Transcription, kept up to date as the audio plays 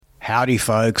Howdy,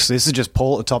 folks. This is just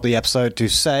Paul at the top of the episode to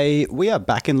say we are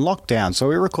back in lockdown. So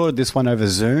we recorded this one over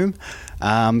Zoom.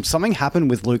 Something happened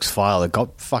with Luke's file. It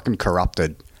got fucking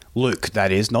corrupted. Luke,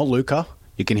 that is, not Luka.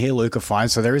 You can hear Luka fine.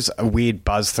 So there is a weird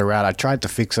buzz throughout. I tried to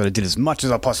fix it. I did as much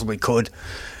as I possibly could.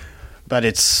 But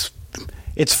it's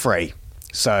free.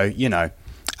 So, you know.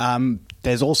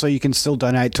 There's also, you can still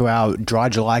donate to our Dry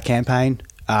July campaign.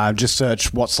 Just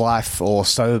search What's Life or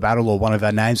Sober Battle or one of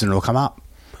our names and it'll come up.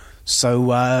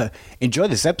 So enjoy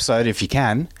this episode if you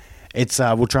can.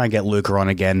 We'll try and get Luka on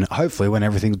again. Hopefully when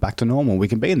everything's back to normal, we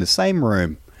can be in the same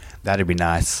room. That'd be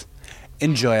nice.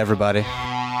 Enjoy, everybody.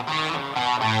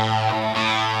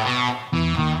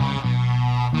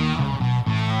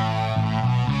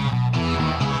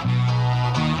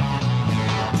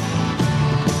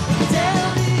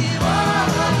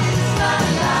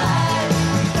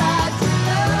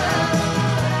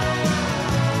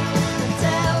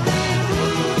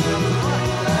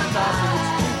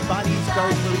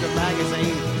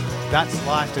 That's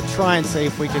Life to try and see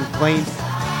if we can clean.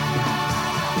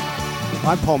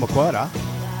 I'm Paul McQuarter,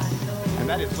 and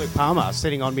that is Luke Palmer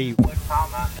sitting on me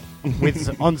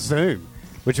on Zoom,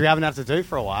 which we haven't had to do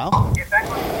for a while. Yeah,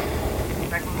 exactly. So,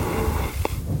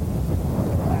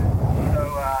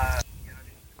 there's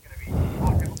going to be a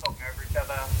lot of people talking over each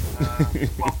other.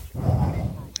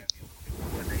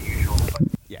 Than usual. But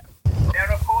Yeah.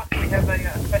 And of course, we have a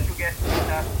special guest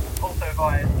also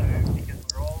via Zoom because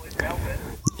we're all in Melbourne.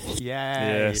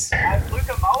 Yes.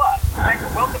 Luka Muller.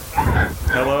 Welcome back.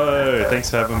 Hello. Thanks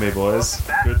for having me, boys.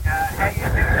 Good. How you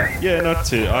doing? Yeah, not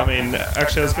too. I mean,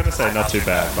 actually, I was going to say not too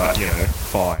bad, but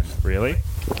fine. Really?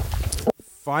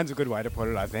 Fine's a good way to put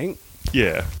it, I think.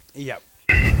 Yeah. Yep.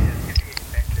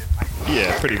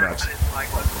 Yeah, pretty much.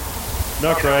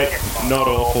 Not great, not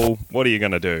awful. What are you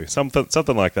going to do?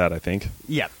 Something like that, I think.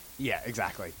 Yep. Yeah,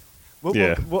 exactly. We'll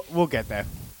get there.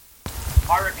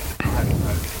 I reckon this is having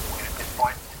COVID at this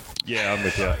point. Yeah, I'm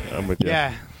with you.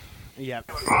 Yeah.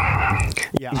 Yep.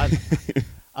 Yeah.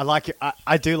 I like your,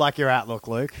 I do like your outlook,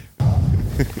 Luke. Well,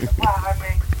 I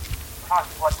mean,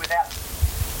 like without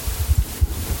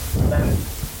that,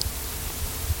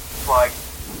 like,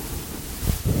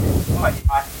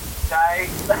 I say,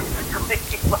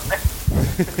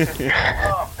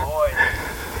 oh boy,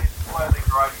 it's slowly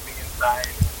driving me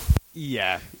insane.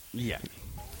 Yeah.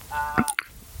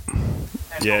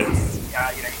 And Yeah. you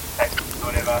can take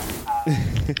whatever.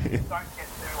 Don't get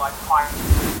too like high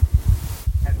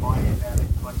and mighty about it.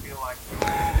 I feel like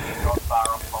you're not far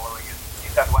off following it. New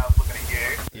South Wales looking at you.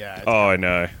 Yeah. Oh, I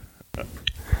know. It's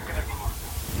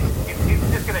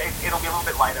just gonna. It'll be a little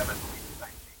bit later, but it'll be the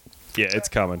same thing. Yeah, it's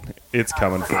coming. It's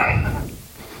coming.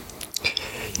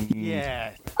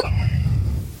 Yeah. I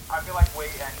feel like we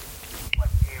and like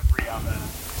every other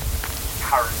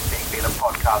current thing, be it a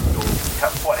podcast or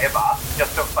whatever,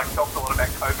 just talks a lot about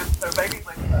COVID. So maybe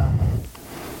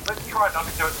let's try not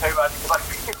to do it too much because I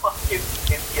feel like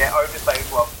it's overstayed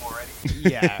welcome already.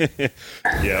 Yeah.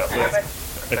 Yeah,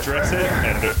 let's address it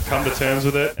and come to terms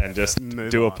with it and just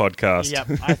do a podcast. Yep,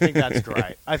 I think that's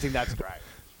great.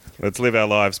 Let's live our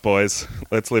lives, boys.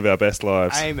 Let's live our best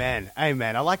lives. Amen. I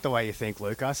like the way you think,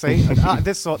 Luke. I see.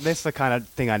 This is the kind of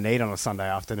thing I need on a Sunday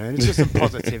afternoon. It's just some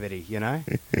positivity, you know?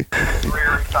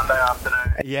 Dreary Sunday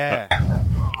afternoon. Yeah.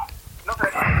 Not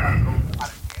that I don't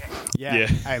care. Yeah.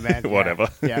 Amen. Whatever.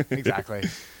 Yeah, exactly.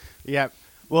 Yep.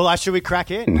 Well, should we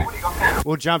crack in? What do you got for?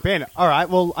 We'll jump in. All right.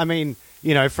 Well, I mean,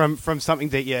 from something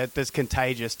that's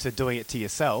contagious to doing it to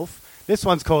yourself, this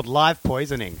one's called live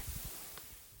poisoning.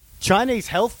 Chinese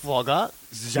health vlogger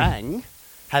Zhang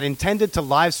had intended to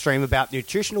live stream about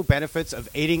nutritional benefits of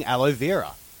eating aloe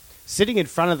vera. Sitting in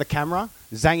front of the camera,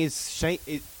 Zhang is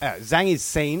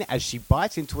seen as she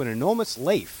bites into an enormous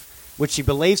leaf, which she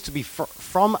believes to be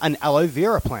from an aloe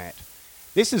vera plant.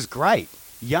 "This is great,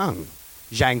 young,"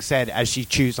 Zhang said as she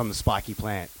chews on the spiky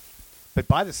plant. But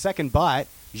by the second bite,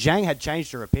 Zhang had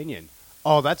changed her opinion.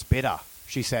 "Oh, that's bitter,"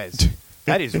 she says.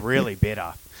 "That is really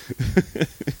bitter."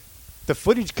 The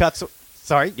footage cuts...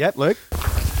 Sorry, yeah, Luke?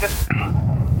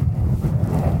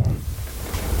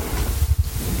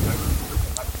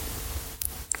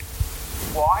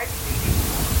 Why?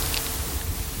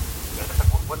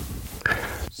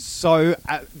 So,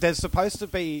 there's supposed to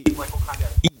be... Like what kind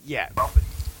of Yeah. property?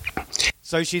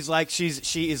 So she is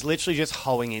literally just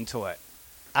hoeing into it.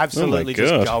 Absolutely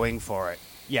just going for it.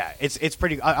 Yeah, it's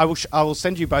pretty... I will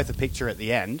send you both a picture at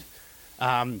the end.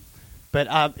 But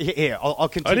here, I'll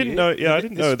continue. I didn't know. Yeah, I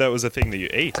didn't know that was a thing that you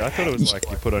eat. I thought it was like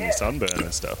you put on your sunburn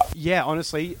and stuff. Yeah,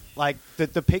 honestly, like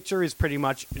the picture is pretty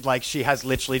much like she has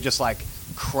literally just like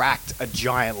cracked a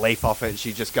giant leaf off it, and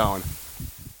she's just going.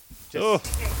 Oh,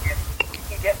 You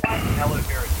can get like aloe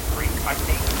vera cream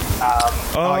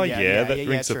Oh, yeah, yeah, that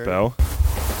rings a true. bell.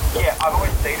 Yeah, I've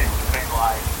always seen it and been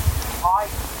like, I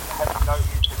have no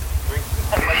interest in drinking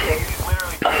it. And like, yeah, he's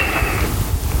literally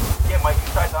yeah, mate, you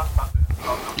say done something.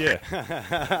 Yeah.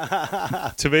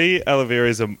 To me, aloe vera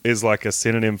is like a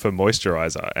synonym for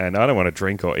moisturizer, and I don't want to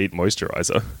drink or eat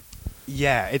moisturizer.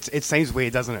 Yeah, it seems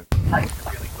weird, doesn't it? Tastes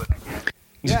really good, I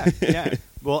guess. Yeah.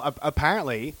 Well,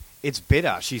 apparently it's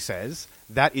bitter. She says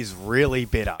that is really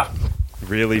bitter.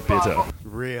 Really bitter.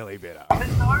 Really bitter.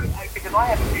 There's no, because I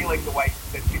have a feeling the way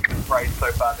that she's been phrased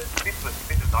so far that this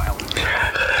is not aloe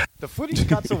vera. The footage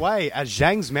cuts away as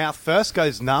Zhang's mouth first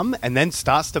goes numb and then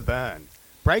starts to burn.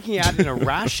 Breaking out in a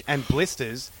rash and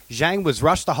blisters, Zhang was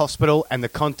rushed to hospital and the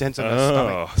contents of her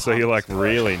stomach. Oh, so you're like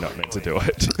really not meant to do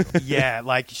it. Yeah,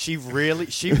 like she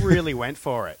really went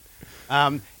for it.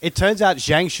 It turns out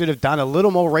Zhang should have done a little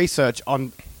more research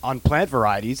on plant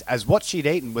varieties, as what she'd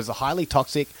eaten was a highly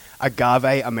toxic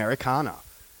agave americana.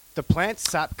 The plant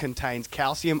sap contains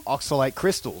calcium oxalate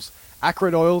crystals,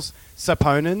 acrid oils,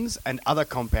 saponins, and other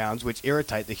compounds which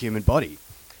irritate the human body.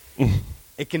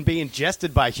 It can be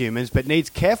ingested by humans, but needs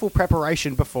careful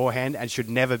preparation beforehand and should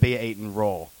never be eaten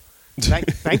raw.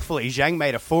 Thankfully, Zhang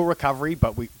made a full recovery,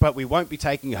 but we won't be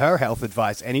taking her health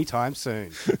advice anytime soon.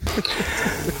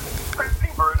 Pretty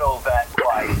brutal that,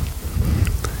 like,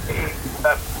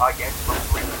 I guess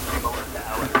looks really similar to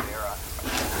aloe vera.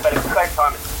 But at the same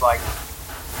time, it's just like,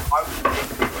 I would think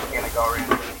if you're going to go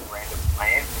around eating random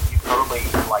plants, you probably,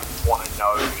 like, want to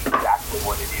know exactly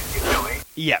what it is you're doing.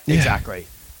 Yeah, exactly.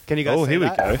 Can you guys see here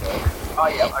that? we go. Oh,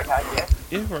 yeah, okay, yeah.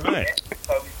 Yeah, right.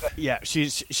 Yeah, so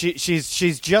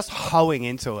she's just hoeing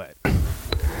into it.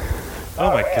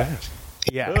 Oh my god.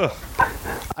 Yeah, Ugh.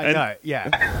 I know. Yeah,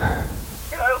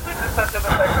 you know, also just such a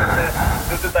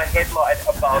fact that the headline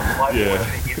above, like, Yeah.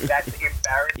 that's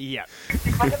embarrassing. yeah,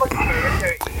 You kind of like hurt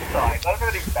her inside. I don't know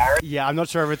if it's embarrassing. yeah. I'm not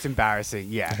sure if it's embarrassing.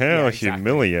 Yeah, How yeah, exactly.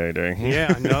 humiliating.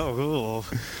 Yeah, I know.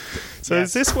 So Yes.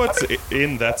 is this what's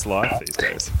in That's Life these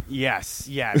days? Yes,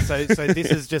 yeah. So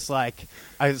this is just like,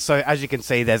 so as you can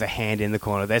see, there's a hand in the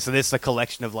corner there. So this is a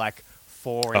collection of like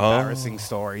 4 embarrassing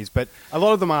stories, but a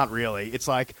lot of them aren't really. It's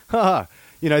like, haha,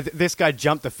 you know, this guy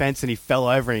jumped the fence and he fell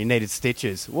over and he needed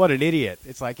stitches. What an idiot!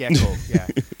 It's like, yeah, cool, yeah,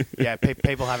 yeah.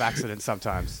 People have accidents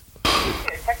sometimes.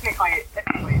 Yeah, technically it's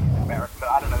embarrassing, but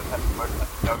I don't know if that's the most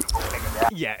notable thing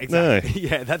about it. Yeah, exactly.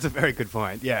 Yeah, that's a very good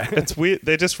point. Yeah. It's weird.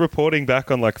 They're just reporting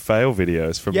back on like fail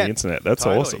videos from the internet. That's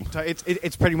totally. awesome.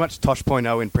 It's pretty much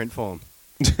Tosh.0 in print form.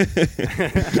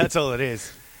 That's all it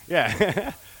is.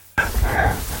 Yeah. 2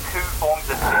 forms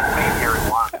of media in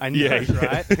one. I know,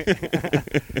 right?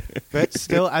 But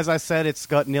still, as I said, it's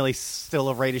got still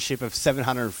a readership of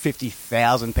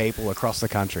 750,000 people across the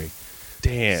country.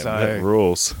 Damn, So- that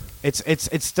rules. It's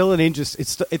still an industry.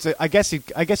 I guess you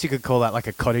could call that like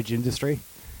a cottage industry.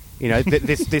 You know,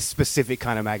 this specific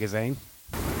kind of magazine.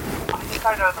 I think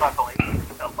I know that I believe it.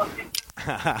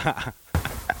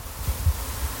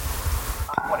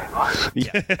 Whatever.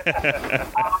 Yeah.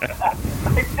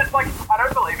 It's just like, I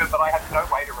don't believe it, but I have no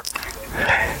way to refute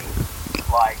it.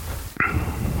 Like,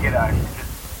 you know,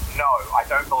 just, no, I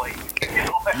don't believe it. You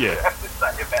know what I Yeah. have to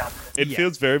say about it. It Yeah.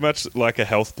 feels very much like a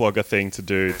health blogger thing to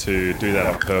do that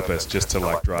on purpose, just to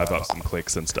like drive up some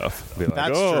clicks and stuff. Be like,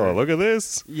 That's oh, true. look at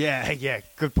this. Yeah.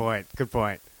 Good point.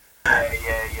 Yeah.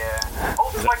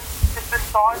 Also, like, just the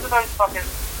size of those fucking...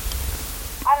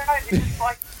 I don't know, it's just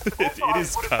like... It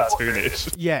is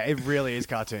cartoonish. Yeah, it really is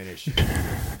cartoonish.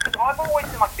 Because I've always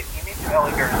seen, like, the image of aloe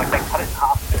vera is, like, they cut it in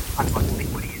half and it's kind of, like,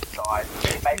 liquidy inside.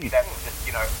 Maybe that's just,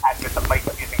 you know,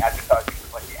 using advertising,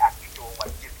 like, the actual,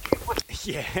 like,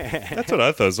 physically. Yeah. That's what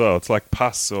I thought as well. It's like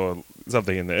pus or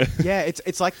something in there. Yeah,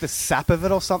 it's like the sap of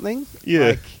it or something. Yeah.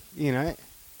 Like, you know.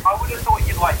 I would have thought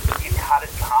you'd, like, you'd cut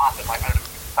it in half and, like, I don't know,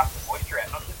 suck the moisture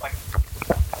out, not just, like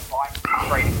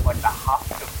creating, like, the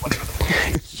husk of whatever.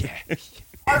 Yeah.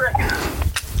 I reckon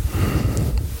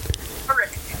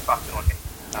she's fucking on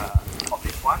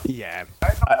this one. Yeah.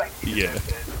 Yeah.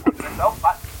 Herself,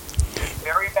 but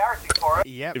very embarrassing for her.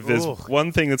 Yep. If there's Ooh.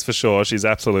 one thing that's for sure, she's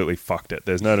absolutely fucked it.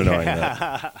 There's no denying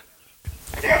that.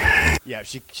 Yeah,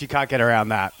 she can't get around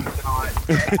that.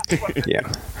 Yeah.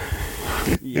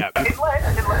 Yep. Unless she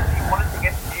wanted to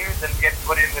get views and get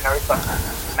put in, you know, some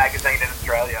magazine in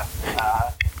Australia.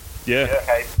 Yeah.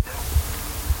 Okay.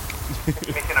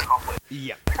 Mission accomplished.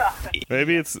 Yep.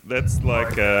 Maybe that's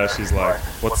like, she's like,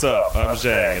 what's up? I'm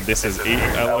Zhang, and this is Eat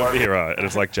Aloe Vera. And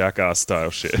it's like Jackass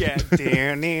style shit. Yeah.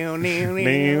 Nee,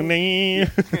 nee.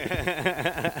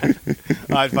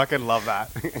 I fucking love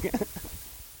that.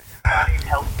 I need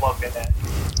health blog in it.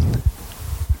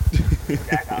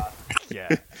 Jackass. Yeah.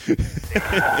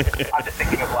 I'm just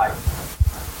thinking of, like,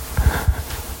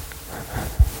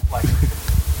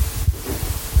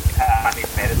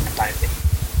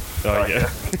 Oh, yeah.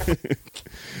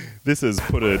 This has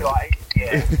put a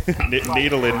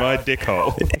needle in my dick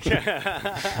hole.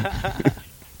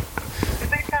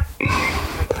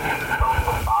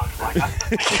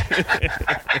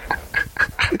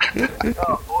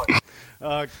 Oh, boy.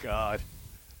 Oh, God.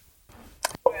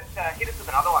 Hit us with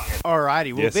another one then.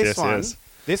 Alrighty, well, Yes.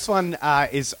 this one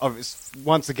is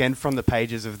once again from the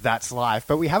pages of That's Life,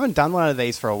 but we haven't done one of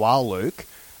these for a while, Luke.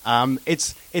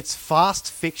 It's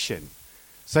fast fiction.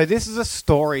 So this is a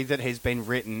story that has been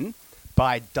written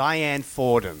by Diane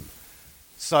Fordham.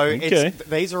 So Okay.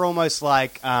 these are almost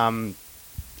like I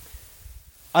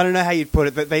don't know how you'd put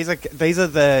it, but these are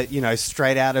the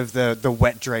straight out of the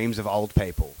wet dreams of old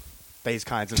people. These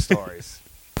kinds of stories.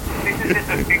 This is just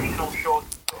a fictional short,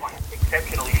 like,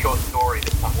 exceptionally short story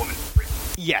that some woman has written.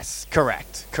 Yes,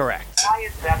 correct. Why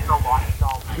is that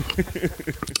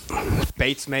the lifestyle?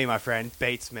 Beats me, my friend.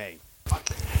 Beats me.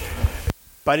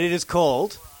 But it is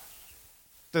called...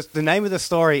 The name of the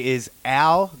story is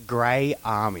Our Grey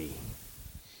Army.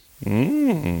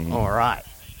 All right.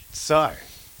 So,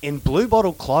 in blue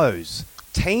bottle clothes,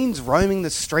 teens roaming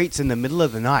the streets in the middle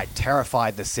of the night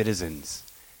terrified the citizens.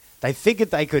 They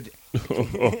figured they could...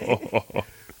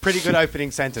 Pretty good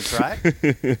opening sentence, right?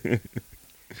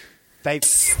 They...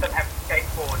 Few of them have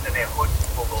skateboards and their hoods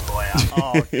pulled all the way up.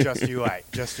 Oh, just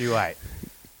you wait.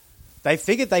 They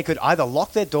figured they could either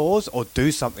lock their doors or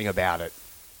do something about it.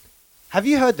 Have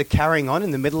you heard the carrying on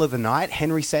in the middle of the night?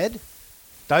 Henry said.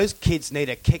 Those kids need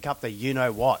to kick up the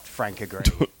you-know-what, Frank agreed.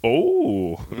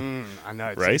 Oh. I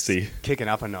know. Racy. It's kicking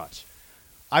up a notch.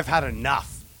 I've had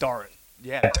enough, Doris.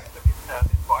 Yeah.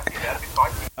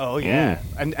 Oh, yeah.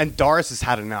 And Doris has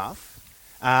had enough.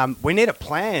 We need a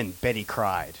plan, Betty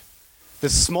cried. The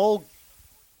small...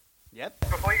 Yep.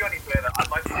 Before you go any further, I'd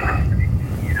like to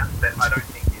predict here that I don't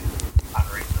think is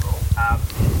unreasonable.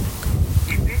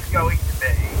 Is this going to be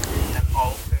an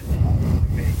old person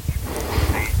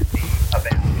fantasy about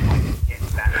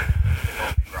getting back to the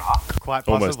Northern Grass? Quite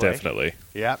possibly. Almost definitely.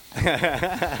 Yep.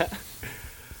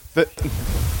 But...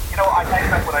 You know what, I take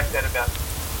back what I said about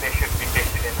there should be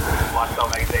fiction in Lifestyle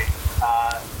magazine.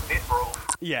 This rule.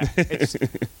 Yeah,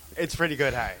 it's pretty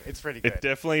good, hey? It's pretty good. It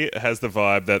definitely has the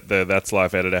vibe that the That's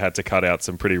Life editor had to cut out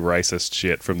some pretty racist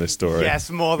shit from this story. Yes,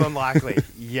 more than likely.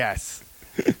 Yes.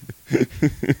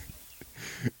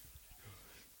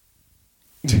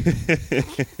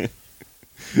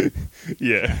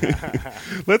 Yeah.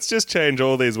 Let's just change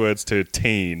all these words to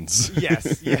teens.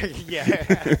 Yes.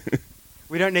 Yeah.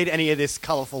 We don't need any of this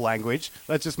colourful language.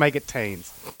 Let's just make it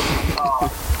teens.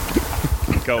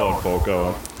 Go on, Paul, go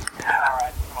on.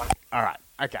 Alright, come on. All right.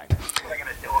 Okay. What are they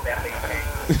going to do about these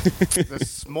things? The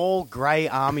small grey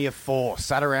army of four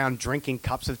sat around drinking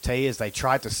cups of tea as they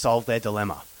tried to solve their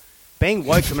dilemma. Being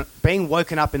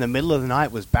woken up in the middle of the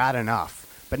night was bad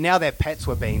enough, but now their pets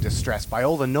were being distressed by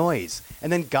all the noise,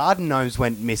 and then garden gnomes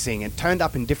went missing and turned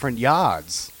up in different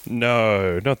yards.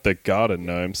 No, not the garden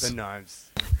gnomes. The gnomes.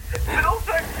 But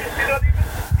also, you're not even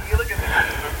feeling it.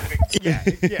 Yeah.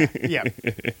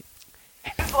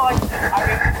 It's like, I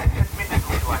mean, it's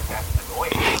mythical like that,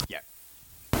 annoying. Yeah.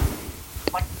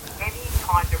 Like, any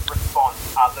kind of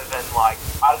response other than, like,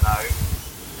 I don't know,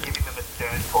 giving them a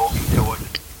stern talking to or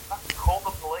just call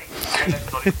the police. I know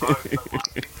that's not his road, but,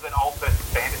 like, this is an old person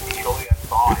fantasy, surely that's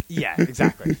fine. Yeah,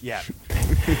 exactly. Yeah.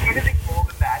 Anything more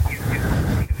than that is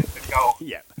just go.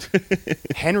 Yeah.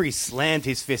 Henry slammed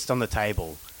his fist on the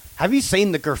table. Have you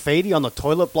seen the graffiti on the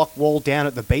toilet block wall down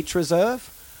at the beach reserve?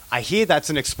 I hear that's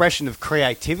an expression of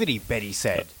creativity, Betty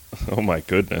said. Oh my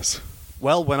goodness.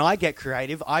 Well, when I get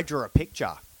creative, I draw a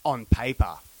picture on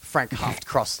paper, Frank huffed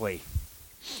crossly.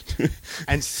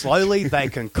 And slowly they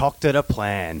concocted a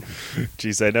plan.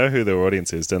 Geez, they know who their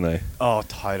audience is, don't they? Oh,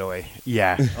 totally.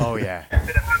 Yeah. Oh, yeah.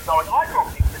 Instead of them going, I draw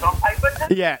pictures on paper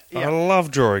too. Yeah. I love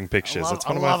drawing pictures. It's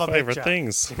one of love my a favourite picture.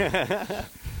 things.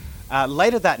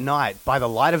 Later that night, by the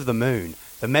light of the moon,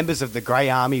 the members of the Grey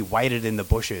Army waited in the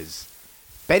bushes.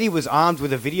 Betty was armed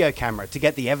with a video camera to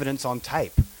get the evidence on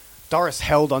tape. Doris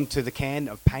held onto the can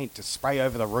of paint to spray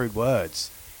over the rude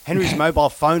words. Henry's mobile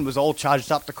phone was all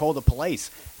charged up to call the police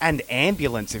and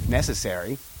ambulance if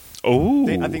necessary. Oh,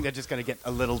 I think they're just going to get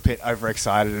a little bit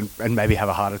overexcited and maybe have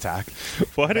a heart attack.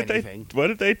 Why did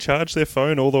they charge their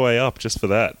phone all the way up just for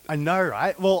that? I know,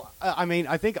 right? Well, I mean,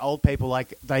 I think old people,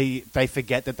 like, they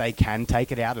forget that they can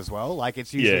take it out as well. Like,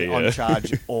 it's usually on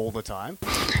charge all the time.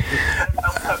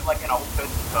 Also, like an old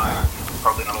person's phone,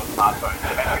 probably not a smartphone, so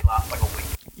the battery lasts like a week.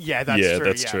 Yeah, that's true.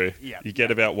 That's true. Yeah. You get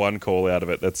about one call out of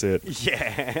it, that's it.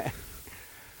 Yeah.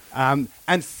 And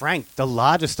Frank, the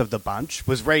largest of the bunch,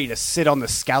 was ready to sit on the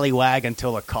scallywag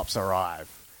until the cops arrive.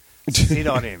 Sit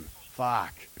on him.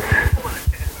 Fuck.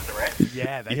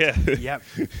 Yeah. Yeah. Yep.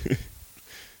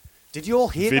 Did you all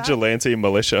hear Vigilante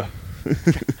militia.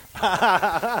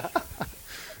 that?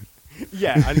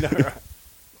 Yeah, I know, right?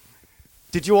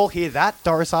 Did you all hear that,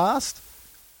 Doris asked?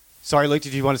 Sorry, Luke,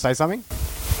 did you want to say something?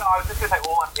 No, I was just going to say,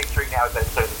 all I'm picturing now is that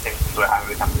so the Simpsons were having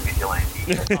become the vigilante.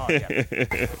 Oh,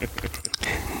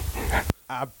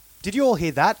 yeah. Did you all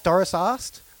hear that, Doris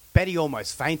asked? Betty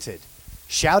almost fainted.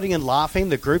 Shouting and laughing,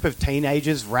 the group of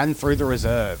teenagers ran through the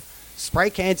reserve. Spray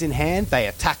cans in hand, they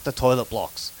attacked the toilet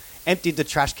blocks, emptied the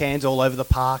trash cans all over the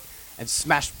park, and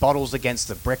smashed bottles against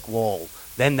the brick wall.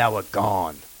 Then they were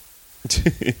gone.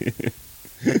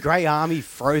 The Grey Army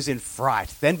froze in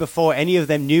fright. Then, before any of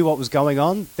them knew what was going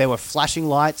on, there were flashing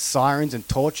lights, sirens, and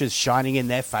torches shining in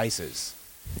their faces.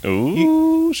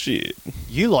 Ooh, shit.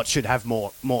 You lot should have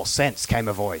more sense, came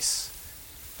a voice.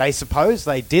 They suppose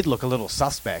they did look a little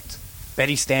suspect.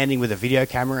 Betty standing with a video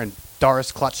camera and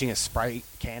Doris clutching a spray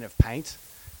can of paint.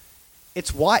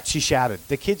 It's white, she shouted.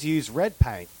 The kids use red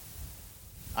paint.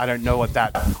 I don't know what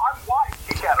that... I'm white,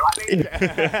 she shouted.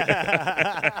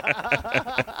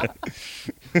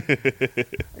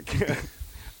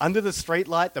 Under the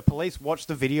streetlight, the police watched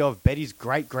the video of Betty's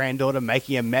great-granddaughter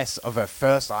making a mess of her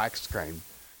first ice cream.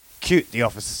 Cute, the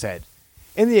officer said.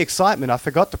 In the excitement, I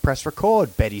forgot to press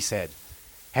record, Betty said.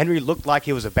 Henry looked like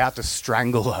he was about to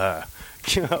strangle her.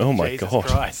 Oh my Jesus God.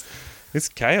 Christ. There's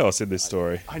chaos in this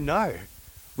story. I know.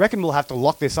 Reckon we'll have to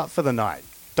lock this up for the night.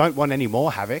 Don't want any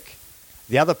more havoc.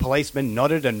 The other policeman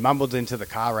nodded and mumbled into the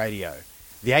car radio.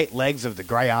 The 8 legs of the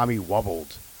Grey Army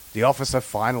wobbled. The officer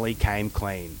finally came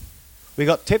clean. We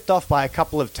got tipped off by a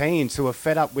couple of teens who were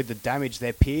fed up with the damage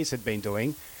their peers had been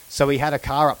doing, so we had a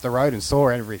car up the road and saw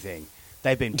everything.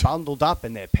 They'd been bundled up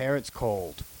and their parents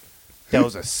called. There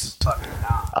was a...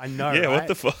 I know, Yeah, right? what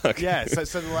the fuck? Yeah, so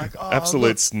they're like, oh, Absolute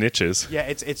look. snitches. Yeah,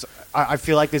 it's. I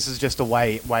feel like this is just a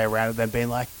way around it, them being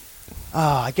like,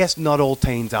 I guess not all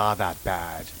teens are that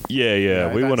bad. Yeah, know,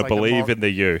 we that's want to like the believe moral- in the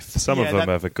youth. Some of Yeah, them that-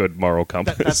 have a good moral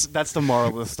compass. That's the moral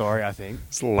of the story, I think.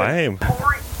 It's lame.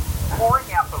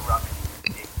 Pouring out the rubbish is a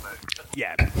big move.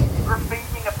 Yeah,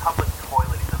 Graffitiing a public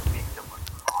toilet is a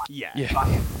victimless crime. yeah,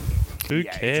 Fucking Who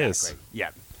yeah, cares? exactly. Yeah.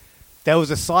 There was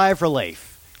a sigh of relief.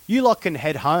 You lot can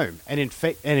head home, and in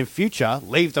future,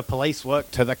 leave the police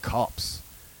work to the cops.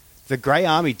 The Grey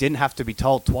Army didn't have to be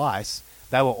told twice.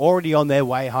 They were already on their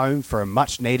way home for a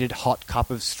much-needed hot cup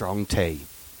of strong tea.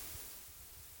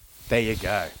 There you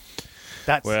go.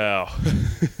 That's Wow.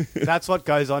 that's what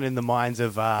goes on in the minds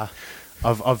of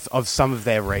some of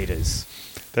their readers.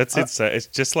 That's insane. It's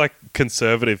just like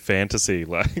conservative fantasy.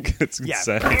 Like, it's Yeah.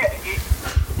 insane.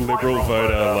 Liberal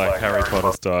Voter, like Harry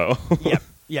Potter style. Yep,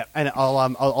 yep. And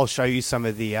I'll show you some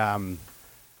of the I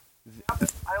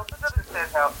also don't understand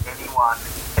how anyone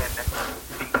can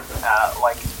be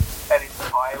like an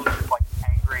entirely just like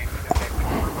angry because they've been a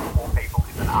group of 4 people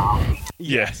in an army.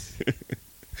 Yes.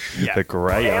 yeah, The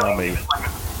Grey Barely Army. even, like a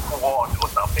squad or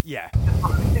something. yeah.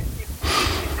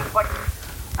 It's just like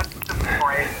a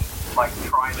friend, like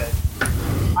trying to,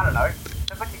 I don't know.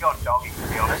 It's like you're going jogging, to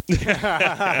be honest.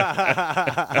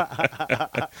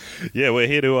 Yeah, we're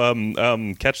here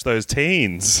to catch those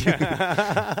teens.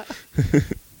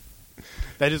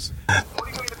 They just What are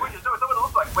you doing in the bushes? No, it's not what it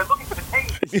looks like. We're looking for the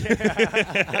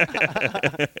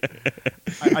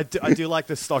team. I do like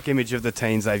the stock image of the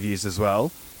teens they've used as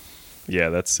well. Yeah,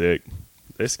 that's sick.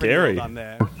 They're Pretty well scary. done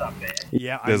there. What's up there?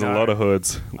 Yeah, There's a lot of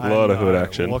hoods. A lot of hood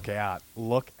action. Look out!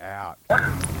 Look out!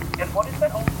 And what is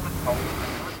that old woman called?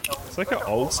 It's like an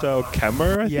old style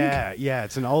camera, I think. Yeah.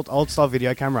 It's an old style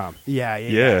video camera. Yeah.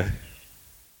 Yeah.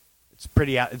 It's a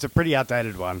pretty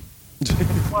outdated one.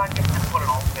 Well, I guess that's what an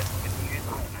old person would use,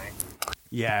 I don't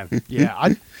know.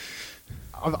 Yeah.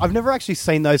 I've never actually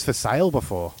seen those for sale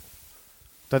before.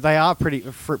 But they are pretty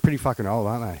fucking old,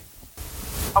 aren't they?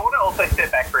 I want to also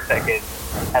step back for a second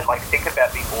and like think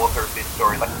about the author of this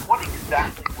story. Like, what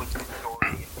exactly was this story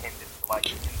intended to like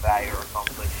convey or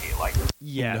accomplish here? Like,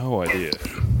 Yeah. No idea.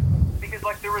 because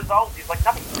like the result is like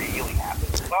nothing really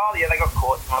happened. Oh yeah, they got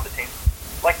caught. Some other teams.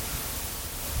 Like,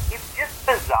 it's just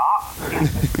bizarre.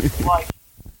 It's like,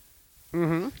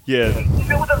 Yeah.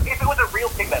 if it was a real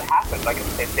thing that happened, like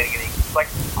instead of getting it, like,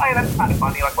 oh yeah, that's kind of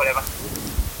funny, like whatever.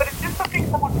 But it's just something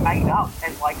someone made up,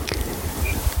 and like,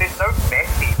 there's no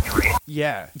message really.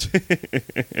 Yeah.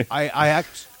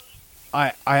 I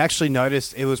actually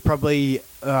noticed it was probably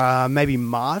maybe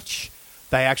March.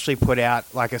 They actually put out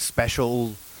like a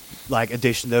special like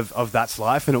edition of That's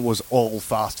Life, and it was all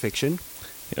fast fiction.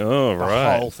 Oh,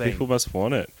 right. whole thing. People must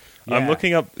want it. Yeah. I'm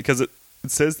looking up because it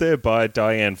says there by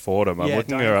Diane Fordham. I'm Yeah,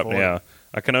 looking Diane her up Fordham.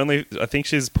 now. I think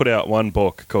she's put out one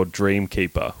book called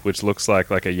Dreamkeeper, which looks like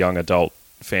a young adult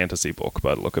fantasy book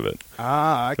by the look of it.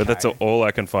 Ah, okay. But that's all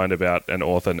I can find about an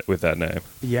author with that name.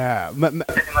 Yeah. Unless you've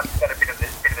got a bit of a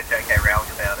J.K. Rowling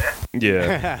about it.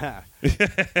 Yeah.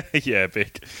 Yeah,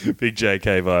 big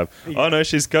JK vibe. Yeah. Oh no,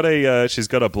 she's got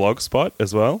a blog spot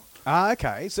as well. Ah,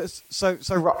 okay. So How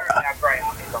great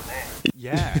is on there.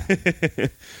 yeah.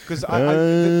 Because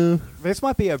this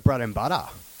might be a bread and butter.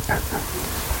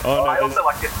 Oh I no, also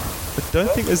like this. I don't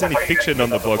think there's any fiction on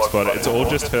the blog spot. It's all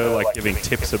just her like giving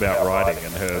tips about writing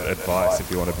and her advice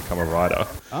if you want to become a writer.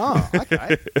 Oh,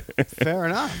 okay. Fair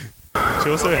enough. She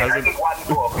also has Only one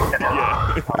book.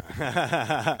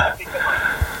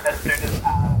 As soon as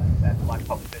that like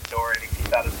published the story, she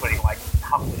started putting like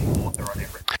publishing author on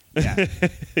everything.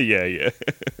 Yeah. yeah.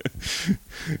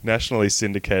 Nationally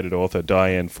syndicated author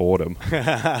Diane Fordham.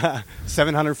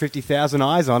 750,000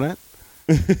 eyes on it.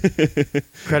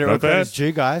 Credit where credit's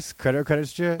due, guys. Credit where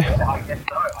credit's due. I guess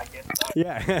so.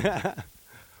 Yeah.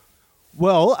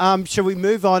 Well, shall we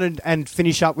move on and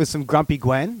finish up with some Grumpy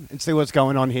Gwen and see what's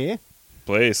going on here?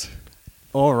 Please.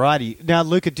 Alrighty. Now,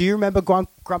 Luca, do you remember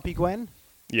Grumpy Gwen?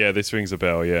 Yeah, this rings a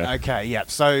bell. Yeah. Okay. Yeah.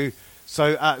 So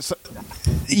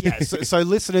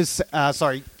listeners,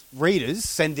 readers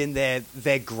send in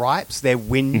their gripes, their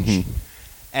whinge,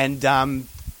 and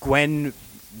Gwen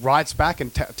writes back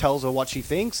and tells her what she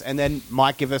thinks, and then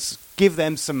might give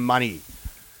them some money.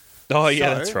 Oh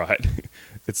yeah, So- that's right.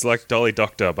 It's like Dolly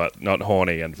Doctor, but not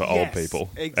horny and for old Yes, people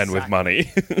exactly. and with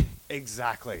money.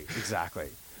 Exactly. And just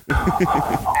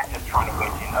trying to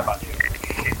wedge in a bunch of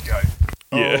shit jokes.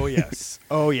 Yeah. Oh yes.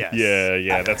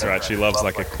 Yeah, that's right. She loves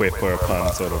like a quip or a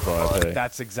pun sort of vibe. Hey?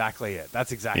 That's exactly it.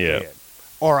 Yeah. It.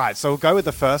 All right, so we'll go with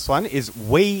the first one is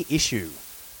we issue.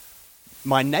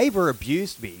 My neighbour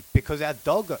abused me because our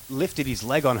dog lifted his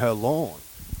leg on her lawn.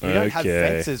 We don't have Okay.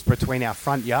 fences between our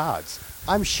front yards.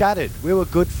 I'm shattered. We were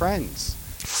good friends.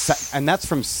 And that's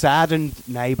from Saddened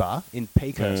Neighbour in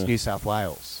Peakhurst, New South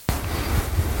Wales.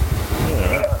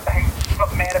 Hey,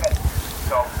 got mad about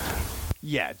dog.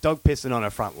 Yeah, dog pissing on her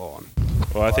front lawn.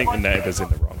 Well, I think the neighbour's in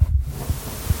the wrong.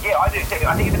 Yeah, I do too.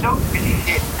 I think if the dog's a bit of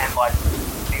shit and like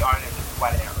the owner just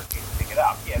flat out refused to pick it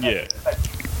up, that's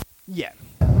Yeah.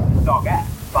 dog act.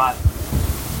 But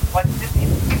like just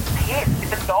it's pissed.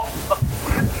 It's a dog.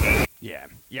 Yeah.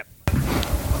 Yep.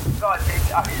 God,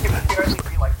 it would seriously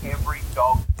be like every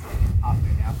dog up in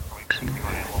our house probably pissing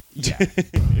on our lawn. Yeah.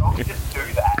 Dogs just do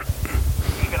that.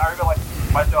 Even over like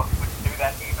my dog would do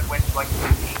that even when like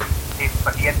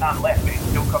he had none left, but he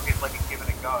still cocked his leg and give it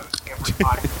a go every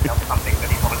time he does something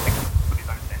that he wanted to put his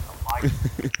own sense on. Like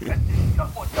that's just not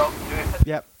what dogs do.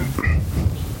 Yep.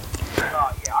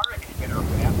 Yeah, I reckon you better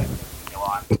put out that in your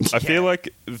life. I feel like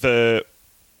the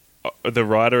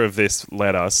writer of this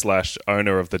letter /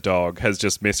 owner of the dog has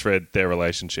just misread their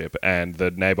relationship, and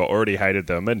the neighbour already hated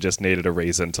them and just needed a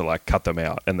reason to like cut them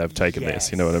out, and they've taken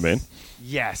this. You know what I mean?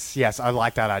 Yes, I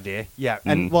like that idea. Yeah,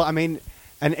 and well, I mean,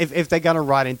 and if they're going to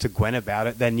write into Gwen about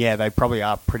it, then yeah, they probably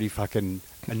are pretty fucking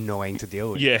annoying to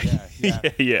deal with.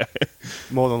 Yeah.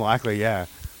 More than likely, yeah.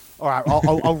 All right,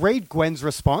 I'll read Gwen's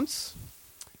response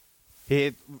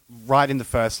here, right in the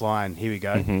first line. Here we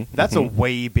go. That's a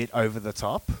wee bit over the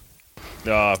top.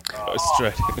 Oh,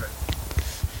 straight.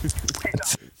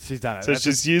 She's done it. So That's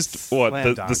she's a used slam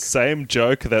the dunk. same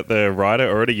joke that the writer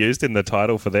already used in the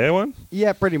title for their one?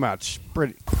 Yeah, pretty much. I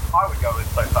would go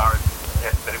so far as to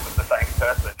suggest that it was the same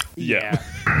person. Yeah.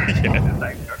 The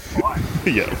same joke twice.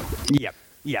 Yeah.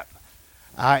 Yep.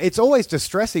 It's always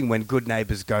distressing when good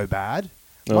neighbours go bad.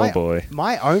 Oh, boy.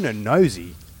 My owner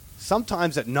nosy.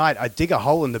 Sometimes at night I dig a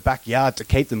hole in the backyard to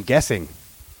keep them guessing.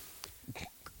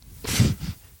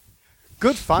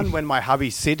 Good fun when my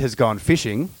hubby Sid has gone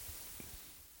fishing.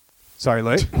 Sorry,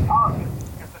 Luke.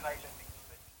 Because the nation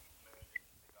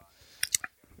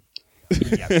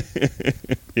thinks that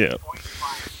Yeah.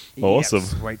 Awesome. Yep,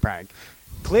 sweet prank.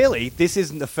 Clearly, this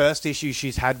isn't the first issue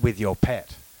she's had with your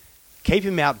pet. Keep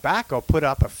him out back or put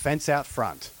up a fence out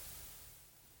front.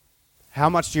 How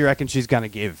much do you reckon she's going to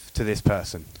give to this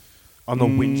person on the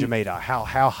whinge-o-meter? How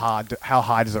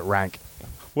high does it rank?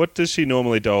 What does she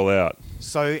normally dole out?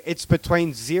 So it's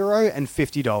between $0 and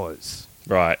 $50.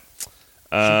 Right.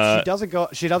 She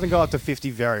doesn't go up to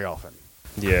 50 very often.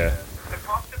 Yeah. the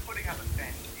cost of putting up a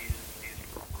fence is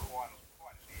quite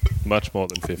a bit. Much more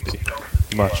than 50.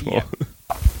 Much more.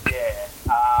 Yeah.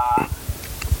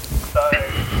 So I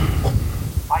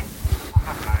don't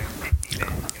know, 50 then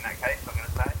in that case, I'm going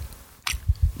to say.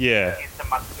 Yeah. It's a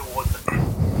much towards it.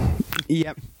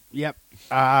 Yep.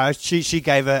 She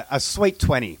gave a sweet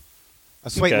 20. A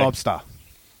sweet Okay. lobster.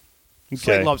 Okay.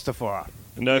 Sweet lobster for her.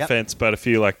 No Yep. offense, but a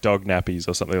few like dog nappies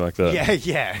or something like that.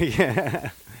 Yeah.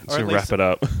 Or To at wrap least, it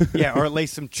up. yeah, or at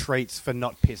least some treats for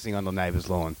not pissing on the neighbour's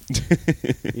lawn.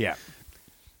 Yeah.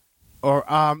 Or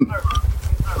No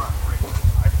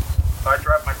I've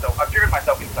driven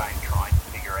myself insane trying to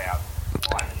figure out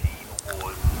why she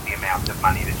awards the amount of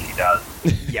money that she does.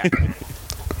 yeah.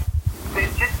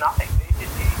 There's just nothing.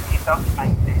 It doesn't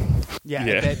make sense. Yeah,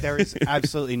 Yeah. there is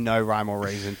absolutely no rhyme or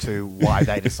reason to why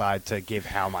they decide to give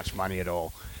how much money at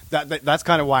all. That's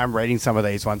kind of why I'm reading some of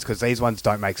these ones, because these ones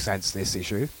don't make sense, this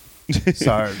issue.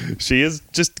 So She is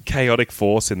just chaotic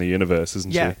force in the universe,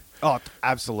 isn't yeah. she? Oh,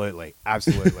 absolutely.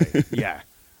 Absolutely. Yeah.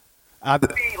 I'd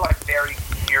be like very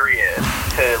curious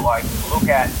to like look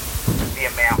at the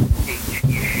amount each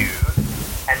issue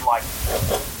and like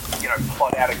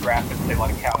plot out a graph and see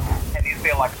like how, and is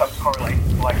there like some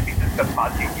correlation like this is the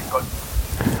budget you've got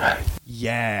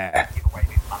Yeah. to give away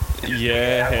this month.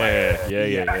 Yeah.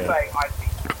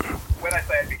 When I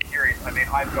say I'd be curious, I mean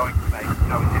I'm going to make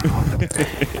no attempt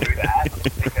to do that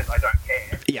because I don't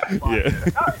care. Yeah. But, Yeah.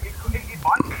 No, it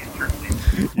might be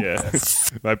interesting. Yeah.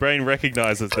 My brain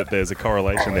recognizes that there's a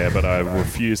correlation there, but I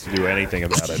refuse to do anything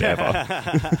about it ever.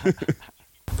 I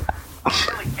don't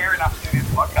really care enough to do this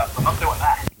podcast. I'm not doing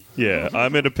that. Yeah,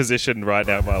 I'm in a position right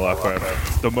now in my life where I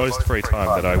have the most free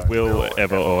time that I will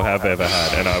ever or have ever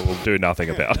had, and I will do nothing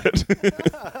about it.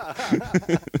 I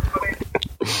mean,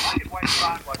 I can waste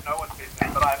time like no one's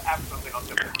business, but I'm absolutely not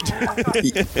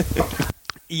doing it.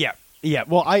 Yeah. Yeah.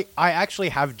 Well, I actually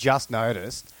have just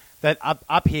noticed that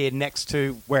up here next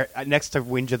to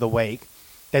Whinge of the Week,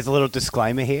 there's a little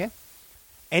disclaimer here.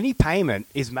 Any payment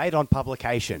is made on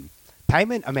publication.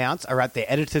 Payment amounts are at the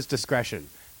editor's discretion.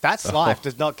 That's Life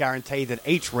does not guarantee that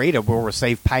each reader will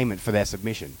receive payment for their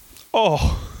submission.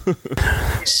 Oh.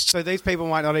 So these people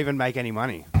might not even make any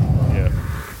money. Yeah.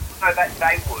 No,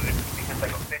 they would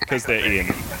because they're in.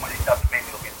 And when it doesn't mean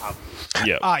it'll get published.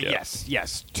 Yeah. Ah, yeah.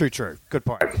 yes. Too true. Good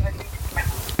point. I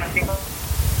think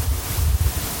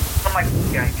I'm like,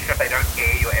 sure, if they don't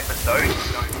air your episode,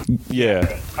 you don't.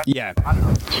 Yeah. Yeah. I don't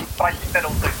know. But I think that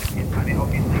also depends. I mean,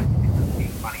 obviously, it's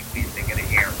big money if they're going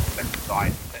to air it for the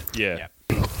society. But, Yeah.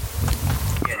 I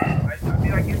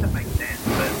mean, I guess it makes sense,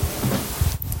 but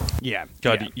Yeah.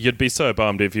 God, you'd be so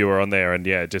bummed if you were on there and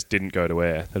it just didn't go to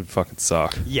air. That'd fucking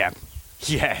suck. Yeah.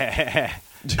 Yeah.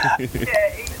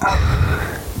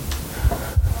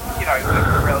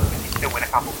 relatively you still win a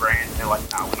couple grand, and they're like,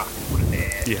 no, we're not going to put it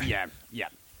there. Yeah.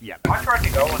 Yeah. I tried to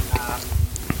go and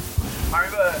I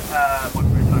remember one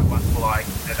person I once like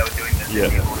they were doing this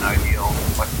deal or no deal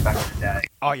like back in the day.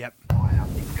 Oh, yep. Line up,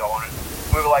 you can go on it.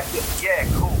 We were like, yeah,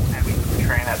 cool, and we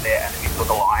ran out there and we saw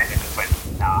the line and just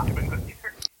went, nah, it was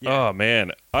Oh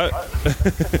man,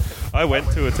 I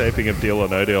went to a taping of Deal or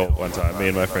No Deal one time. Me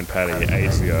and my friend Patty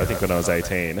ages ago. I think when I was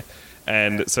 18.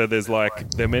 And so there's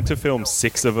they're meant to film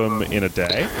 6 of them in a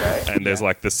day, and there's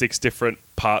the 6 different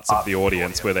parts of the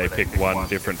audience where they pick one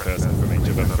different person from each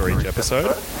of them for each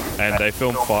episode, and they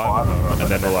film 5 of them,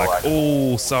 and then they're like,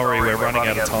 oh, sorry, we're running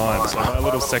out of time. So my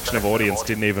little section of audience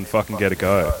didn't even fucking get a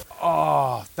go.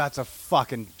 Oh, that's a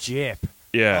fucking jip.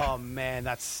 Yeah. Oh, man,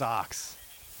 that sucks.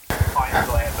 I'm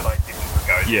glad that I didn't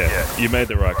go. Yeah, you made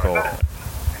the right call.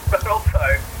 But also,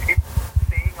 if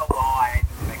seeing a line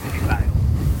makes me fail,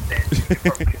 then you can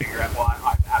probably figure out why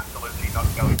I'm absolutely not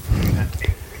going to do that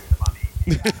thing with the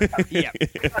money. Yeah.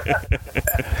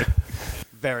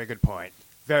 Very good point.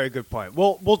 Very good point.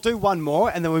 We'll do one more,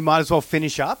 and then we might as well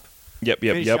finish up. Yep.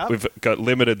 Finish up. We've got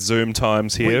limited Zoom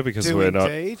times here We because do we're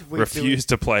indeed. not We refuse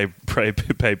to pay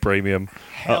premium.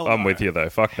 Hell I'm no. with you though.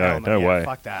 Fuck no, Hell no yeah, way.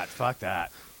 Fuck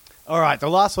that. All right, the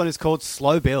last one is called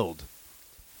Slow Build.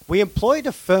 We employed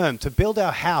a firm to build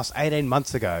our house 18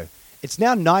 months ago. It's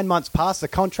now 9 months past the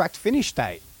contract finish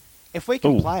date. If we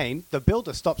complain, the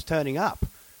builder stops turning up.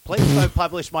 Please don't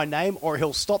publish my name or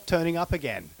he'll stop turning up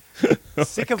again.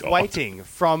 Sick of waiting,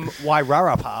 from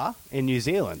Wairarapa in New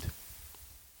Zealand.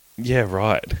 Yeah,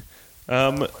 right.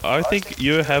 I think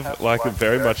you have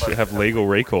very much have legal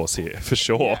recourse here for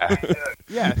sure.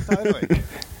 Yeah, totally.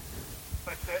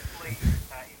 So certainly in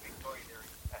Victoria there is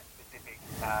a specific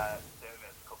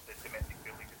service called the Domestic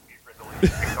Building Dispute Resolution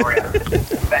in Victoria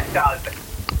that does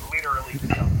literally just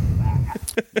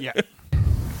that. Yeah.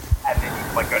 And then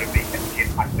you go to big and shit.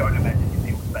 I don't imagine you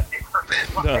deal with that different.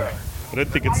 No, I don't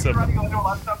think it's Why are you running onto a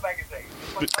lunchtime magazine?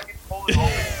 It's like it's all an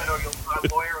ombudsman or your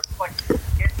lawyer. It's like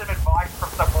get some advice from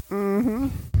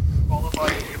someone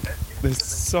qualified. There's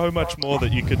so much more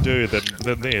that you could do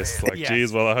than this.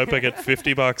 Geez, well, I hope I get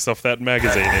 $50 off that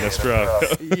magazine in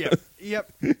Australia.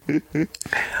 Yep.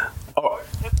 Oh,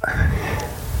 just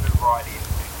who write into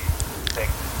this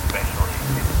section especially,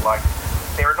 it's like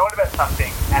they're annoyed about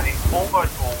something and it's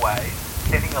almost always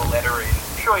sending a letter in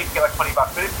sure you can get like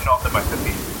 $20, but it's not the most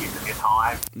efficient use of your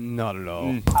time. Not at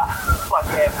all. Like,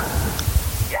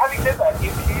 having said that,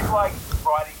 if she's like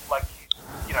writing, like,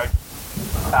 you know,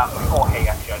 or he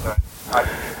actually, I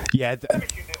Yeah.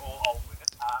 assume they're all old women.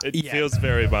 It feels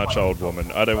very much old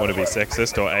woman. I don't want to be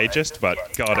sexist or ageist, but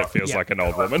God, it feels like an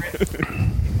old woman. It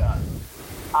does.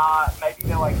 Maybe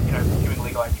they're like, you know, pursuing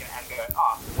legal action and go,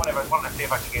 whatever, I want to see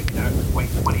if I can get, you know, a sweet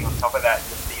 20 on top of that,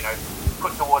 just to, you know,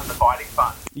 put towards the fighting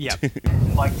fund. Yeah.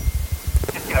 Like,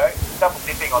 just, you know, double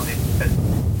dipping on this.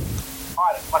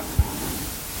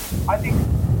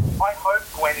 I hope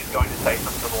Gwen is going to say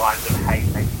something to the lines of, hey,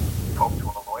 maybe talk to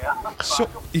a lawyer. Sure,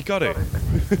 you got to.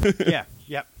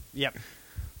 Yep.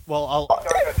 Well,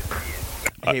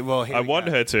 I want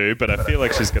her to, but I feel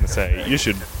like she's going to say, you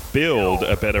should build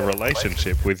a better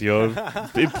relationship with your...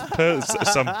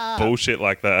 some bullshit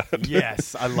like that.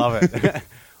 Yes, I love it.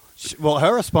 Well,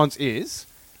 her response is,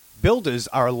 builders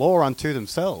are a law unto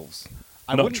themselves.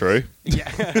 Not true.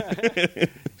 Yeah.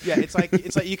 Yeah, it's like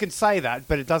you can say that,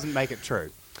 but it doesn't make it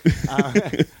true.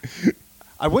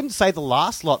 I wouldn't say the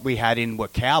last lot we had in were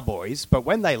cowboys, but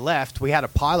when they left, we had a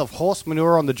pile of horse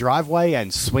manure on the driveway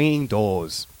and swinging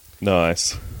doors.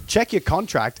 Nice. Check your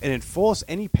contract and enforce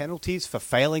any penalties for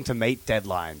failing to meet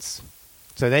deadlines.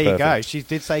 So there you go. Perfect. She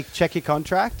did say check your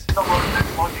contract. It's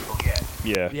not logical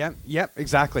yet. Yeah. Yep,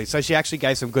 exactly. So she actually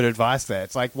gave some good advice there.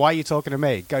 It's like, why are you talking to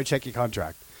me? Go check your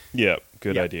contract. Yeah,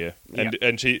 good Yep. idea. Yep.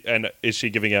 And is she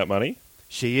giving out money?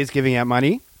 She is giving out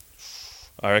money.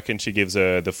 I reckon she gives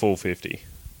her the full 50.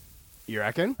 You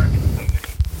reckon?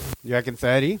 You reckon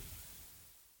 30? It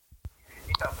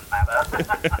doesn't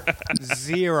matter.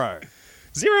 Zero.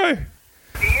 Zero.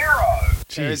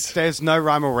 Jeez. There's no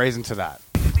rhyme or reason to that.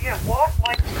 Yeah, what?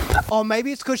 Like, Oh,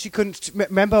 maybe it's because she couldn't.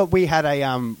 Remember, we had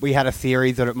a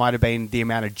theory that it might have been the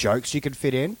amount of jokes she could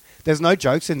fit in. There's no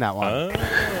jokes in that one. oh no,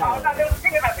 there was a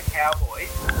thing about the Cowboys.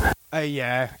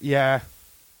 Yeah.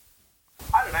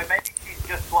 I don't know, maybe she's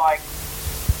just like,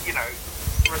 you know,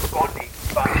 responding,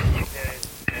 but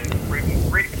reading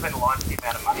between the lines, the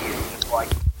amount of money is just like,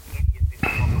 idiot, this is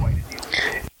not the way to deal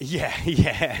with it.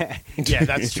 Yeah,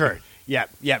 that's true. Yeah,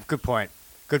 good point.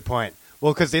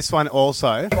 Well, because this one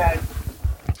also...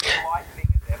 Lightning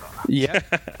as ever. Yeah.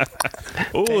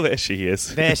 Oh, there she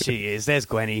is. There she is. There's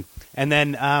Gwenny. And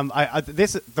then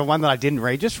the one that I didn't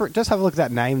read. Just have a look at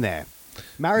that name there,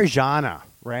 Mariana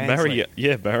Ransley.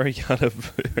 Mariana.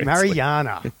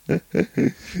 Mariana.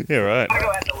 Yeah, right. I'm going to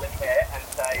go out the limb there and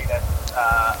say that's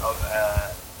of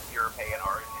European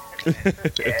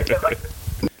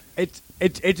origin.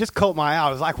 It just caught my eye. I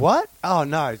was like, what? Oh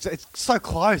no, it's so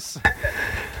close.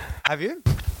 Have you?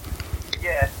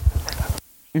 Yeah.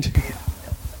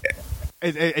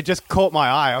 It just caught my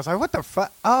eye. I was like, what the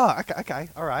fuck? Oh, okay,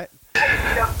 all right.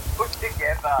 Just put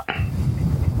together.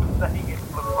 It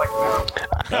looks like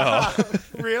Oh.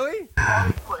 Really?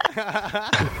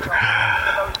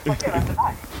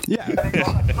 Yeah. And it's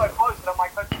like so close, and I'm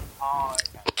like, oh,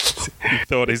 okay. You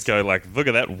thought he's going like, look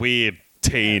at that weird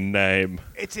teen name.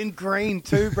 It's in green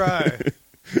too, bro.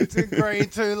 It's in green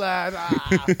too, lad.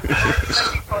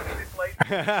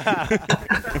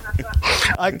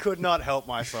 I could not help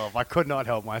myself.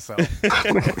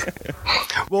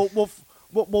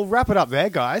 We'll wrap it up there,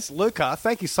 guys. Luca,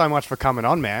 thank you so much for coming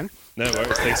on, man. No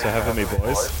worries. Thanks for having me,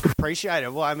 boys. Appreciate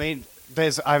it. Well, in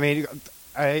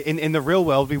the real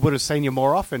world, we would have seen you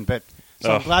more often, but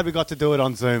I'm glad we got to do it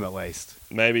on Zoom at least.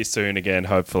 Maybe soon again,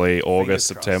 hopefully August,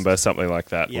 Fingers September, crossed. something like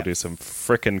that. Yep. We'll do some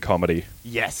frickin' comedy.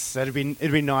 Yes, it'd be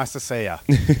nice to see you.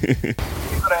 You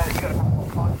got a couple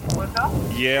of points, Linda?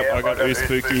 Yep, I got Ooh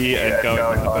Spooky and Going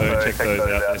Hypo. Check those out.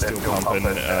 They're still pumping.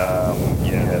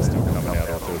 They're still coming out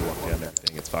all through the lockdown and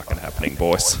everything. It's fucking happening,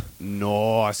 boys.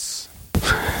 Nice.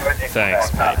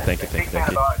 Thanks, mate. Thank you.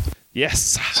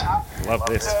 Yes. Love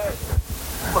this.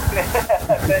 Look, the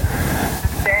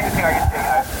standard thing I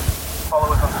can see,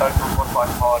 follow us on social, What's Life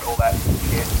Pod, all that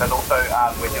shit. And also,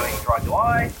 we're doing Dry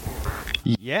July.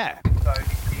 Yeah. So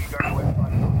if you go to the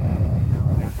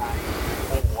website,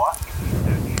 or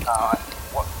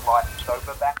What's Life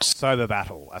Sober Back. Sober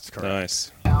battle. That's correct.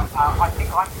 Nice. I think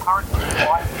I'm currently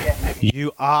slightly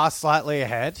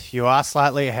ahead. You are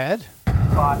slightly ahead.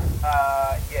 But,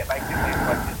 yeah, basically, it's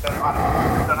like just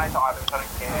donate to either, don't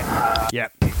care.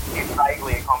 Yep. It's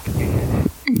vaguely a competition.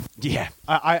 Yeah.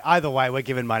 Either way, we're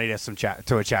giving money to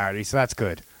to a charity, so that's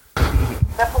good.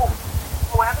 That's all.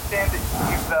 Well, I understand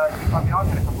that I've got a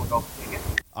couple of golf tickets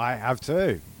I have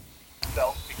too.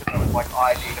 myself because I was like,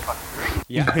 I need a fucking drink.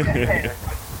 Yeah. And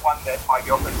one that my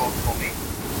girlfriend bought for me.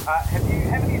 How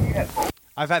many of you had 4?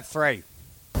 I've had 3. You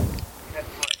had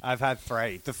 3. I've had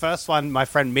 3. The first one my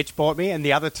friend Mitch bought me, and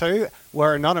the other 2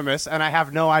 were anonymous, and I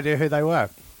have no idea who they were.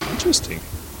 Interesting.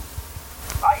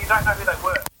 Oh, you don't know who they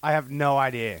were? I have no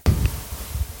idea.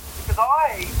 Because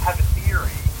I have a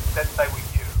theory that they were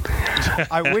you.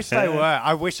 I wish they were.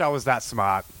 I wish I was that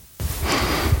smart.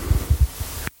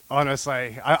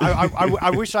 Honestly,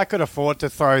 I wish I could afford to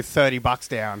throw $30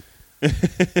 down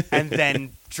and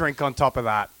then drink on top of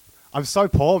that. I'm so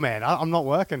poor, man. I'm not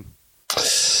working. All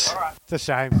right. It's a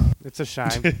shame. It's a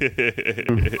shame. My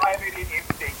immediate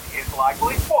instinct is like,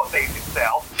 well, he bought these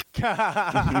himself. If I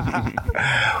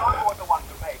bought the one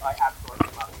for me, I absolutely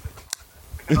must do it.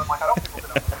 Because I'm like, I don't think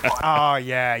we're going to Oh,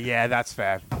 yeah, that's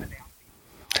fair.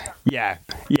 Yeah.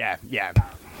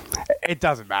 It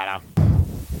doesn't matter.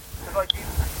 Because I did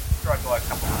stroke like a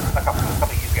couple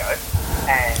of years ago,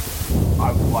 and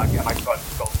I was like, and I got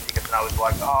gold tickets, and I was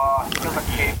like, oh, it feels like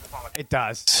shit. It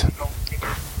does. Gold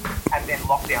tickets, and then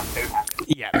lockdown 2 happened.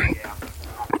 Yeah. I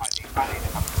need to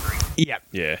come to drink. Yep.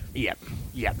 Yeah.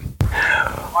 Yep.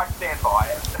 I stand by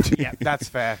it. Yep, that's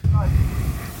fair.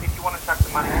 If you want to chuck the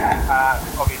money,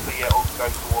 obviously it also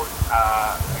goes towards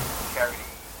charity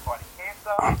fighting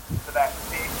cancer. So that's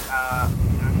big,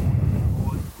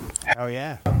 Oh,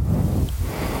 yeah.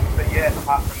 But yeah,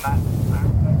 apart from that,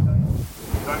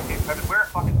 don't get COVID. Wear a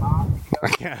fucking mask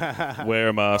if you go. Wear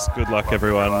a mask. Good luck,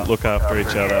 everyone. Look after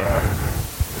each other.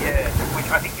 Yeah, which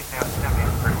I think it's now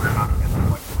mandatory to wear a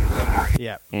mask.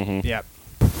 Yep. Mm-hmm. Yep.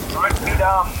 Don't be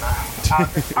dumb.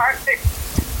 Alright,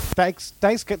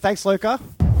 Thanks, Luca.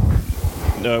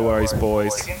 No worries,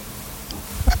 boys.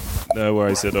 No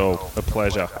worries at all. A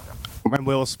pleasure. And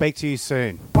we'll speak to you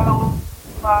soon. Well,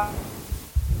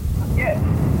 yeah.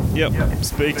 Yep.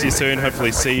 Speak to you soon.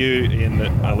 Hopefully see you in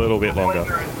a little bit longer.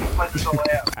 Pleasure's all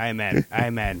out. Amen.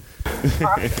 Amen.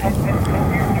 Alright, and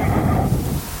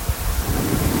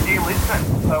you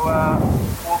listen. So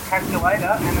we'll catch you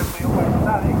later, and as we always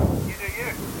say,